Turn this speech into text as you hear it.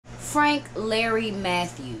Frank Larry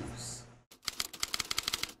Matthews.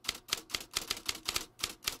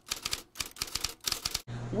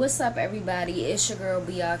 What's up, everybody? It's your girl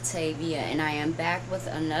B Octavia, and I am back with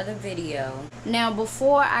another video. Now,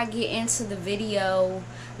 before I get into the video,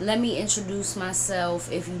 let me introduce myself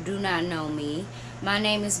if you do not know me. My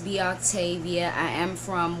name is B Octavia. I am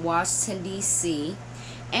from Washington, D.C.,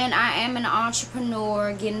 and I am an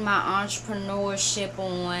entrepreneur, getting my entrepreneurship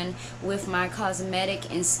on with my cosmetic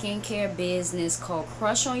and skincare business called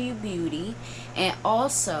Crush on You Beauty. And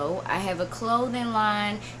also, I have a clothing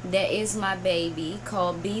line that is my baby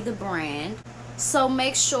called Be The Brand. So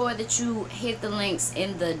make sure that you hit the links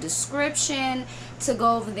in the description to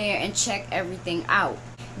go over there and check everything out.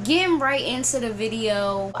 Getting right into the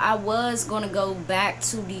video, I was going to go back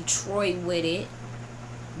to Detroit with it,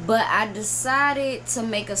 but I decided to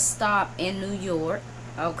make a stop in New York,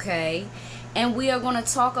 okay? And we are going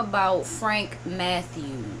to talk about Frank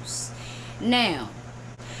Matthews. Now,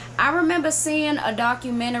 I remember seeing a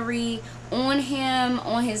documentary on him,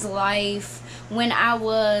 on his life, when I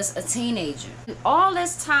was a teenager. All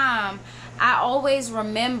this time, I always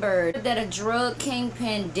remembered that a drug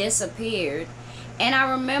kingpin disappeared. And I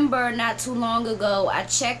remember not too long ago, I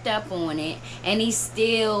checked up on it, and he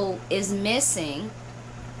still is missing.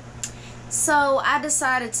 So I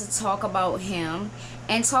decided to talk about him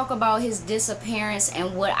and talk about his disappearance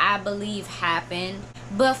and what I believe happened.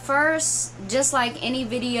 But first, just like any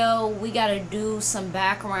video, we gotta do some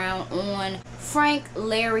background on Frank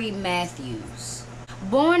Larry Matthews.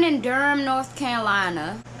 Born in Durham, North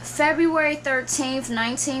Carolina, February 13th,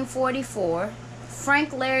 1944,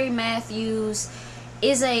 Frank Larry Matthews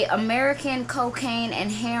is an American cocaine and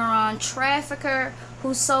heroin trafficker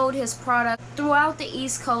who sold his product throughout the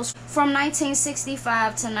East Coast from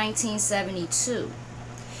 1965 to 1972.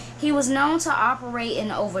 He was known to operate in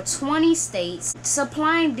over 20 states,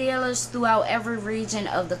 supplying dealers throughout every region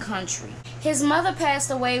of the country. His mother passed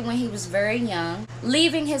away when he was very young,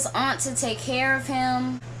 leaving his aunt to take care of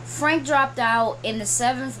him. Frank dropped out in the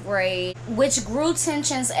 7th grade, which grew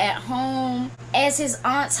tensions at home as his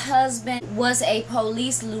aunt's husband was a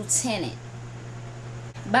police lieutenant.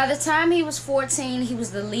 By the time he was 14, he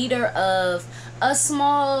was the leader of a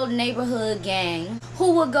small neighborhood gang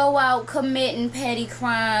who would go out committing petty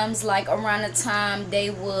crimes, like around the time they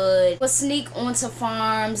would sneak onto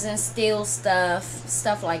farms and steal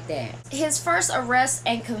stuff like that. His first arrest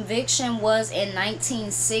and conviction was in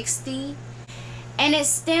 1960, and it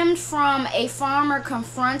stemmed from a farmer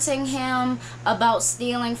confronting him about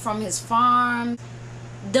stealing from his farm.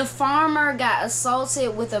 The farmer got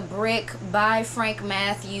assaulted with a brick by Frank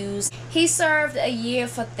Matthews. He served a year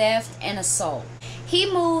for theft and assault. He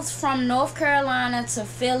moved from North Carolina to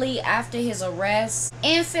Philly after his arrest.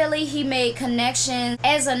 In Philly, he made connections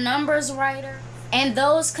as a numbers writer, and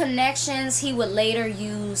those connections he would later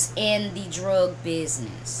use in the drug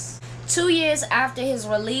business. 2 years after his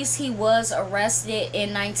release, he was arrested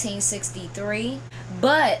in 1963,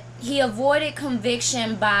 but he avoided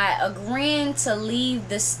conviction by agreeing to leave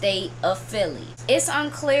the state of Philly. It's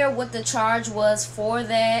unclear what the charge was for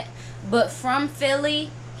that, but from Philly,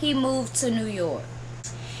 he moved to New York.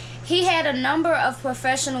 He had a number of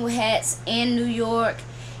professional hats in New York.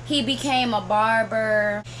 He became a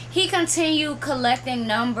barber. He continued collecting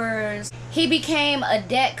numbers. He became a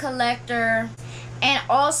debt collector and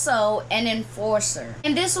also an enforcer.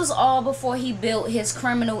 And this was all before he built his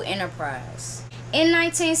criminal enterprise. In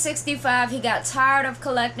 1965, he got tired of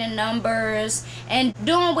collecting numbers and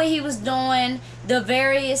doing what he was doing, the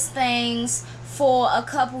various things, for a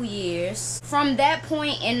couple years. From that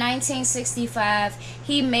point in 1965,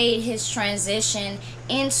 he made his transition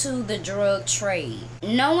into the drug trade.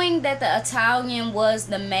 Knowing that the Italian was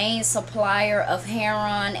the main supplier of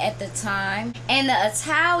heroin at the time, and the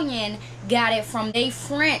Italian got it from their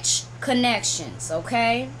French connections,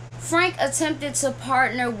 okay? Frank attempted to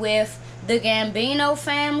partner with the Gambino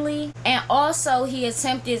family, and also he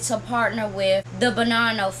attempted to partner with the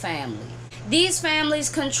Bonanno family. These families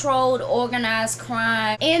controlled organized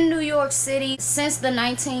crime in New York City since the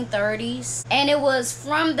 1930s, and it was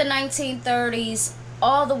from the 1930s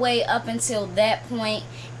all the way up until that point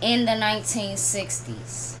in the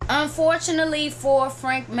 1960s. Unfortunately for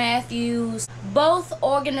Frank Matthews, both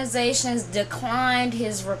organizations declined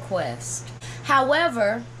his request.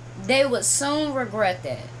 However, they would soon regret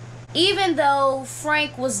that. Even though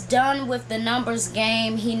Frank was done with the numbers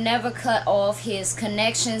game, he never cut off his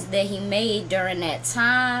connections that he made during that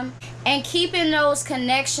time. And keeping those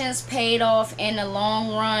connections paid off in the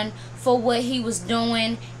long run for what he was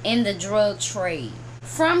doing in the drug trade.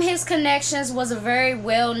 From his connections was a very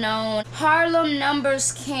well-known Harlem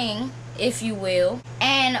numbers king, if you will.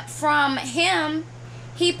 And from him,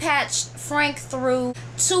 he patched Frank through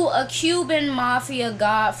to a Cuban mafia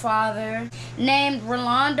godfather named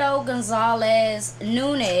Rolando Gonzalez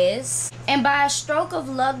Nunez. And by a stroke of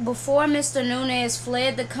luck, before Mr. Nunez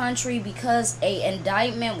fled the country because an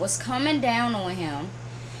indictment was coming down on him,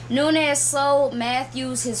 Nunez sold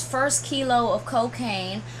Matthews his first kilo of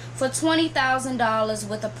cocaine for $20,000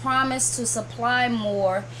 with a promise to supply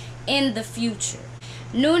more in the future.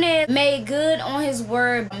 Nunez made good on his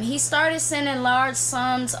word. He started sending large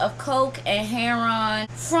sums of coke and heroin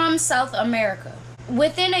from South America.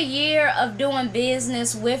 Within a year of doing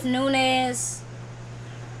business with Nunez,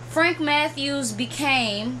 Frank Matthews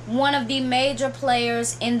became one of the major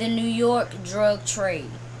players in the New York drug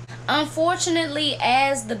trade. Unfortunately,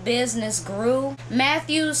 as the business grew,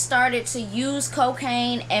 Matthews started to use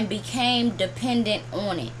cocaine and became dependent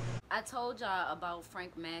on it. I told y'all about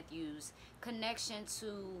Frank Matthews' connection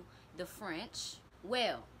to the French.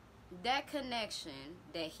 Well, that connection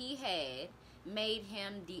that he had made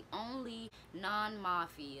him the only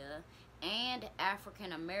non-mafia and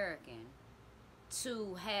African American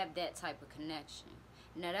to have that type of connection.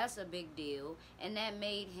 Now that's a big deal, and that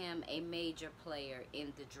made him a major player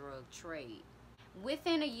in the drug trade.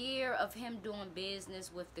 Within a year of him doing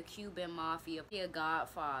business with the Cuban mafia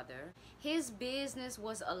godfather, his business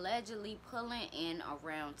was allegedly pulling in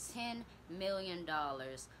around $10 million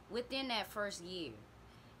within that first year.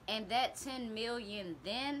 And that $10 million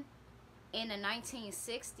then, in the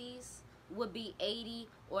 1960s, would be 80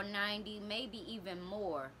 or 90, maybe even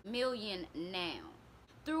more, million now.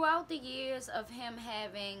 Throughout the years of him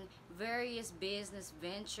having various business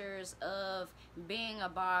ventures of being a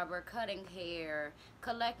barber, cutting hair,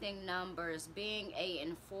 collecting numbers, being an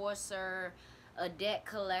enforcer, a debt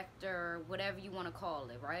collector, whatever you want to call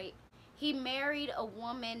it, right? He married a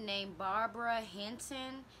woman named Barbara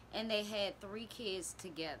Hinton, and they had 3 kids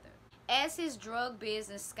together. As his drug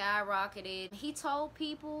business skyrocketed, he told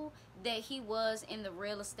people that he was in the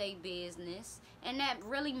real estate business, and that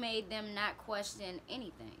really made them not question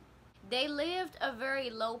anything. They lived a very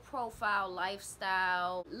low-profile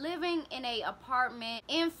lifestyle, living in an apartment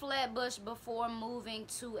in Flatbush before moving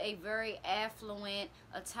to a very affluent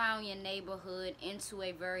Italian neighborhood into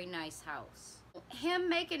a very nice house. Him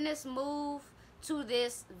making this move to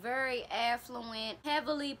this very affluent,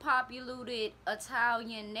 heavily populated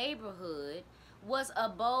Italian neighborhood was a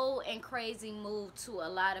bold and crazy move to a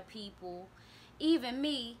lot of people, even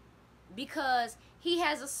me, because he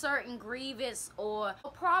has a certain grievance or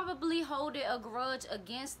probably holding a grudge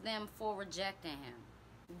against them for rejecting him.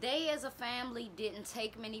 They as a family didn't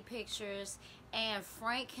take many pictures, and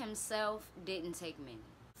Frank himself didn't take many.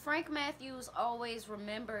 Frank Matthews always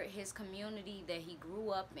remembered his community that he grew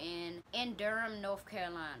up in Durham, North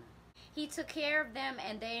Carolina. He took care of them,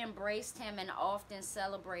 and they embraced him and often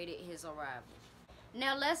celebrated his arrival.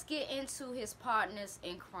 Now let's get into his partners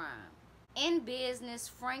in crime. In business,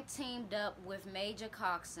 Frank teamed up with Major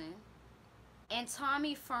Coxon and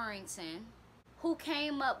Tommy Farrington, who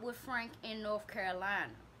came up with Frank in North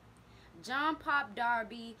Carolina. John Pop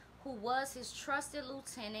Darby, who was his trusted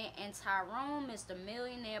lieutenant, and Tyrone, Mr.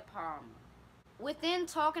 Millionaire Palmer. Within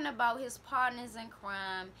talking about his partners in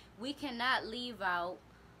crime, we cannot leave out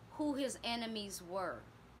who his enemies were.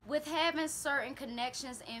 With having certain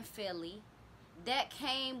connections in Philly, that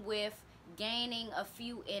came with gaining a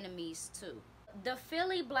few enemies too. The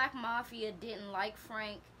Philly Black Mafia didn't like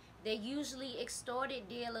Frank. They usually extorted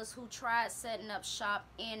dealers who tried setting up shop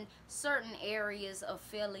in certain areas of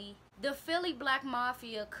Philly. The Philly Black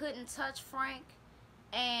Mafia couldn't touch Frank,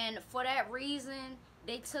 and for that reason,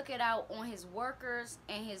 they took it out on his workers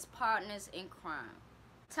and his partners in crime.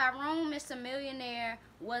 Tyrone, Mr. Millionaire,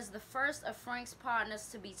 was the first of Frank's partners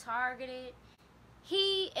to be targeted.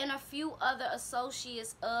 He and a few other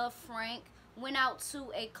associates of Frank went out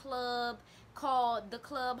to a club called the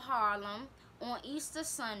Club Harlem on Easter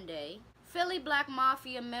Sunday. Philly Black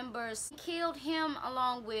Mafia members killed him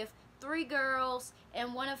along with 3 girls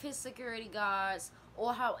and one of his security guards,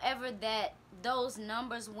 or however that those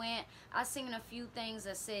numbers went. I seen a few things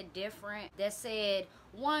that said different, that said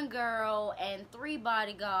 1 girl and 3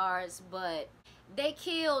 bodyguards, but they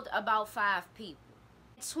killed about 5 people.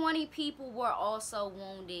 20 people were also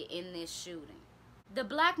wounded in this shooting. The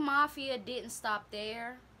Black Mafia didn't stop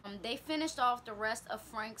there. They finished off the rest of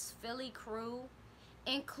Frank's Philly crew,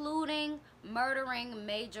 including murdering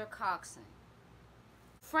Major Coxon.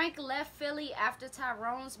 Frank left Philly after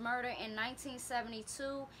Tyrone's murder in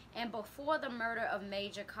 1972 and before the murder of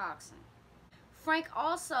Major Coxon. Frank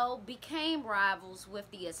also became rivals with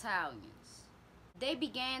the Italians. They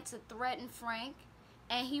began to threaten Frank,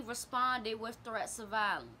 and he responded with threats of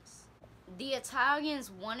violence. The Italians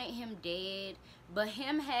wanted him dead, but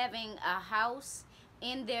him having a house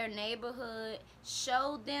in their neighborhood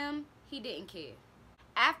showed them he didn't care.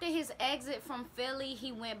 After his exit from Philly,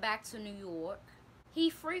 he went back to New York. He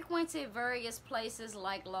frequented various places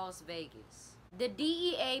like Las Vegas. The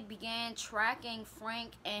DEA began tracking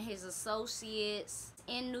Frank and his associates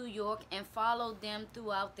in New York and followed them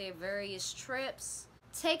throughout their various trips,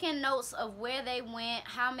 taking notes of where they went,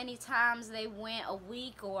 how many times they went a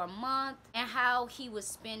week or a month, and how he would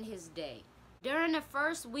spend his day. During the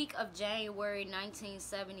first week of January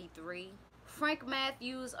 1973, Frank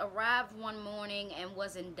Matthews arrived one morning and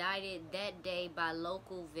was indicted that day by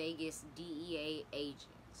local Vegas DEA agents.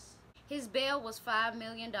 His bail was $5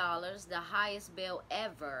 million, the highest bail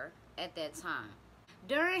ever at that time.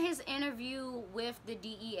 During his interview with the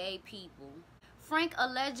DEA people, Frank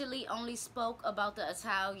allegedly only spoke about the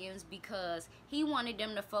Italians because he wanted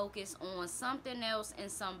them to focus on something else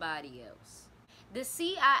and somebody else. The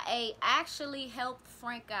CIA actually helped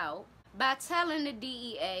Frank out by telling the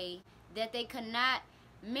DEA that they could not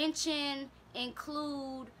mention,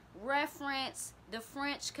 include, reference the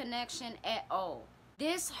French connection at all.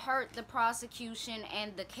 This hurt the prosecution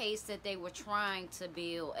and the case that they were trying to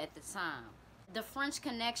build at the time. The French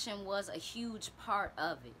connection was a huge part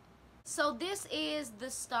of it. So this is the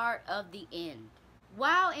start of the end.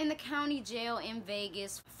 While in the county jail in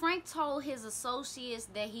Vegas, Frank told his associates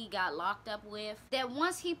that he got locked up with that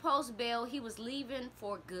once he post bail, he was leaving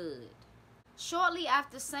for good. Shortly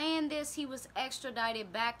after saying this, he was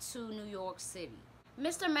extradited back to New York City.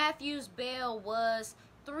 Mr. Matthews' bail was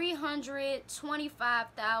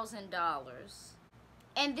 $325,000.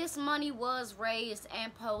 And this money was raised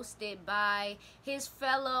and posted by his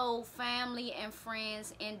fellow family and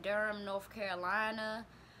friends in Durham, North Carolina.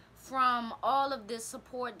 From all of the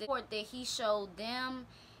support that he showed them,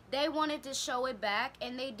 they wanted to show it back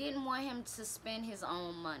and they didn't want him to spend his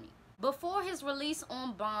own money. Before his release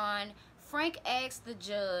on bond, Frank asked the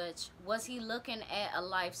judge, was he looking at a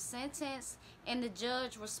life sentence? And the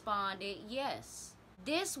judge responded, yes.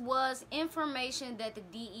 This was information that the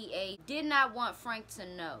DEA did not want Frank to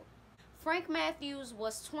know. Frank Matthews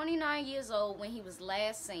was 29 years old when he was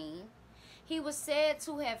last seen. He was said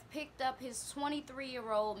to have picked up his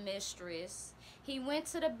 23-year-old mistress. He went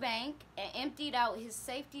to the bank and emptied out his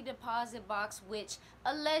safety deposit box, which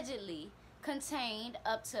allegedly contained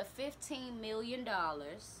up to $15 million,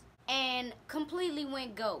 and completely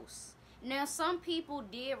went ghost. Now, some people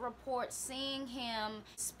did report seeing him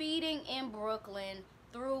speeding in Brooklyn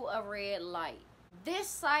through a red light. This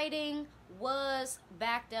sighting was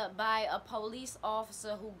backed up by a police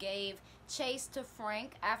officer who gave chase to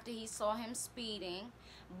Frank after he saw him speeding.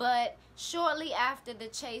 But shortly after the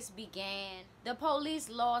chase began, the police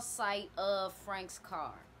lost sight of Frank's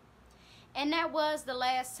car. And that was the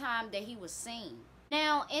last time that he was seen.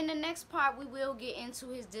 Now, in the next part, we will get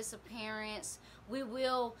into his disappearance. We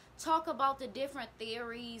will talk about the different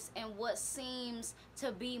theories and what seems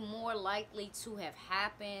to be more likely to have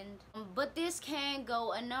happened. But this can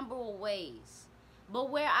go a number of ways. But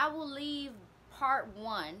where I will leave part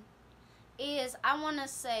one is I want to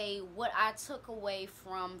say what I took away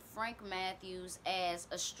from Frank Matthews as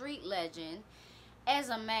a street legend, as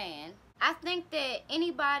a man. I think that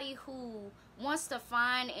anybody who wants to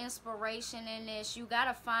find inspiration in this, you got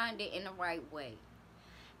to find it in the right way.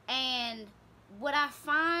 And what I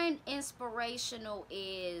find inspirational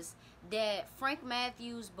is that Frank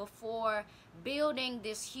Matthews, before building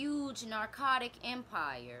this huge narcotic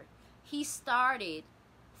empire, he started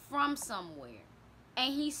from somewhere.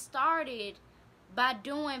 And he started by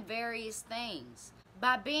doing various things.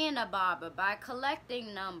 By being a barber, by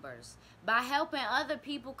collecting numbers, by helping other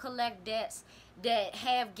people collect debts that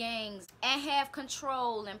have gangs and have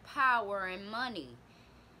control and power and money.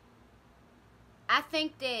 I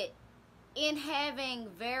think that in having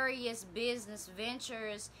various business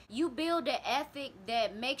ventures, you build an ethic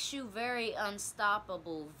that makes you very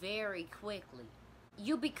unstoppable very quickly.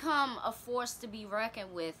 You become a force to be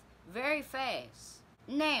reckoned with very fast.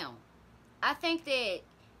 Now, I think that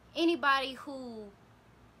anybody who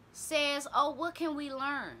says, oh, what can we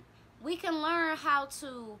learn? We can learn how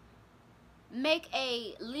to make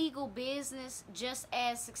a legal business just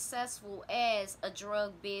as successful as a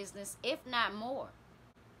drug business, if not more.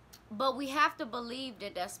 But we have to believe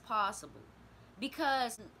that that's possible,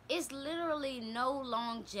 because it's literally no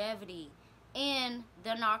longevity in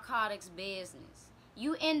the narcotics business.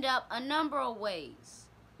 You end up a number of ways.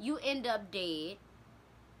 You end up dead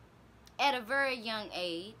at a very young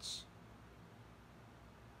age,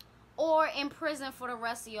 or in prison for the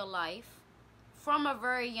rest of your life from a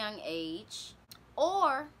very young age,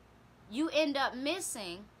 or you end up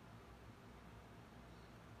missing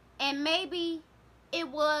And maybe it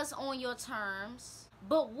was on your terms,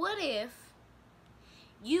 but what if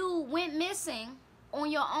you went missing on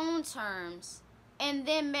your own terms and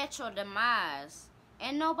then met your demise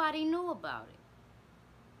and nobody knew about it?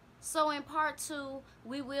 So in part 2,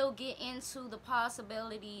 we will get into the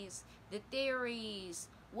possibilities, the theories,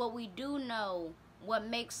 what we do know, what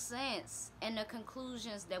makes sense, and the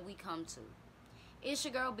conclusions that we come to. It's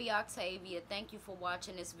your girl B. Octavia. Thank you for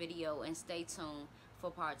watching this video and stay tuned for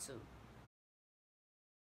part 2.